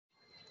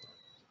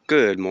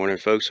Good morning,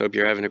 folks. Hope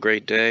you're having a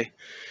great day.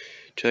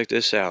 Check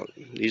this out.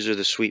 These are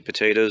the sweet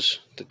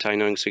potatoes, the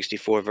Tainan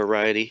 64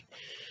 variety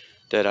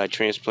that I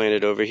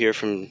transplanted over here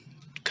from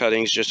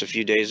cuttings just a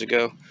few days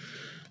ago.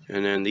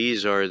 And then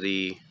these are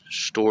the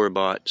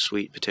store-bought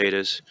sweet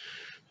potatoes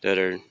that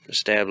are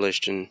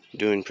established and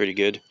doing pretty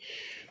good.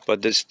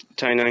 But this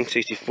Tainan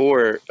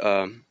 64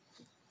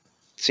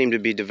 seemed to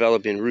be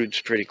developing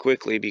roots pretty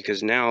quickly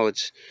because now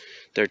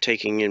they're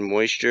taking in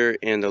moisture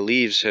and the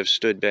leaves have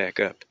stood back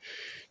up.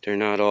 They're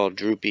not all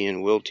droopy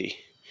and wilty.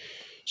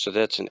 So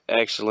that's an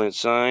excellent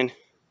sign.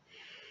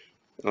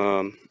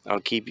 I'll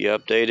keep you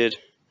updated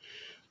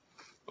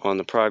on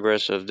the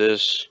progress of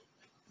this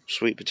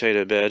sweet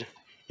potato bed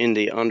in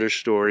the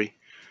understory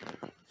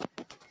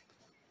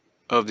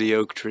of the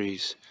oak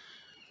trees.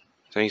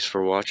 Thanks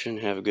for watching.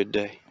 Have a good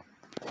day.